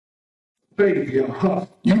Savior.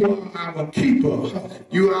 You are our keeper.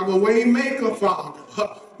 You are our way maker, Father.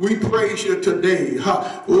 We praise you today.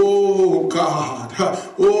 Oh God.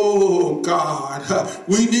 Oh God.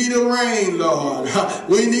 We need a rain, Lord.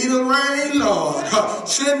 We need a rain, Lord.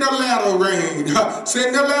 Send a latter rain.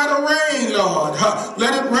 Send a latter rain, Lord.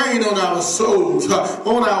 Let it rain on our souls,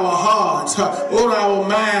 on our hearts, on our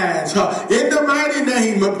minds. In the mighty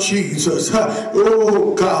name of Jesus.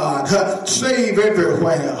 Oh God. Save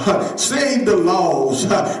everywhere. Save the lost.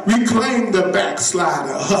 Reclaim the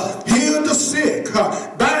backslider. Heal the sick.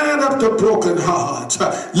 Bind up the broken hearts.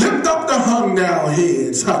 Lift up the hung down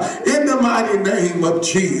heads. In the mighty name of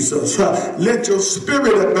Jesus. Let your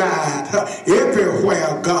spirit abide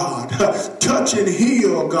everywhere, God. Touch and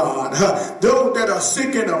heal, God. Those that are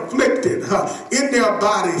sick and afflicted in their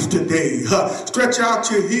bodies today. Stretch out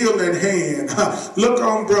your healing hand. Look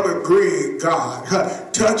on Brother Greg,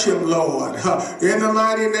 God. Touch him, Lord. In the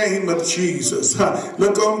mighty name of Jesus.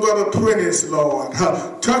 Look on Brother Prentice, Lord.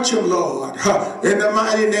 Touch him, Lord. In the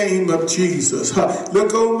mighty name of Jesus.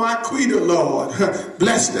 Look on Marquita, Lord.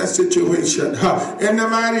 Bless that situation. In the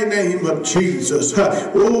mighty name of Jesus.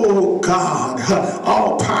 Oh God.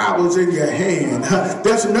 All powers in your hand.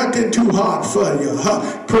 There's nothing too hard for you.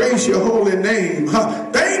 Praise your holy name.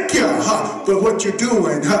 Thank you for what you're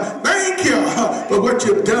doing. Thank you for what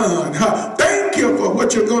you've done. Thank you for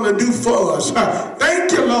what you're going to do for us.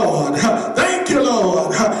 Thank you, Lord. Thank you,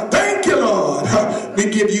 Lord. Thank you, Lord. We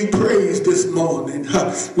give you praise this morning.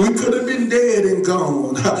 We could have been dead and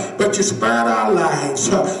gone, but you spared our lives.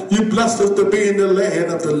 You blessed us to be in the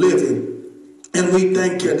land of the living. And we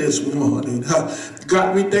thank you this morning.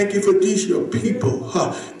 God, we thank you for these your people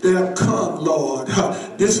that have come, Lord,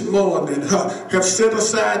 this morning, have set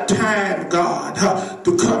aside time, God,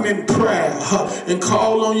 to come in prayer and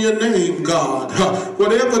call on your name, God.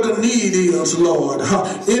 Whatever the need is, Lord,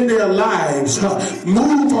 in their lives,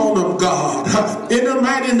 move on them, God, in the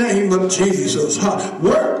mighty name of Jesus.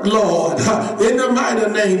 Work, Lord, in the mighty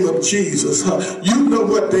name of Jesus. You know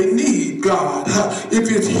what they need, God. If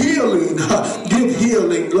it's healing, give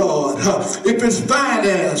healing, Lord. If it's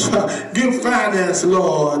finance, give finance,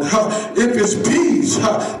 Lord. If it's peace,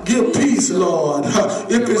 give peace, Lord.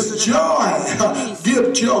 If it's joy,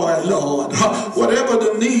 give joy, Lord. Whatever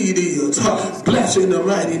the need is, bless in the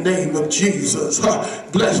mighty name of Jesus.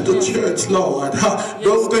 Bless the church, Lord.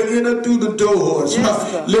 Those that enter through the doors,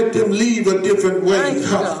 let them leave a different way.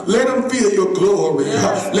 Let them feel your glory.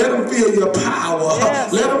 Let them feel your power.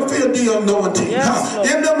 Let them feel the anointing.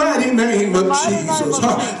 In the mighty name of Jesus.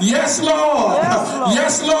 Yes, Lord.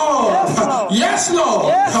 Yes, Lord. Yes, Lord.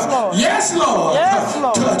 Yes, Lord.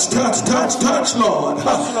 Touch,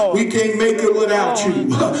 Lord. We can't make it without you,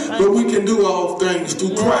 but we can do all things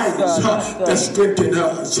through Christ that strengthens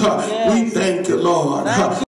us. We thank you, Lord.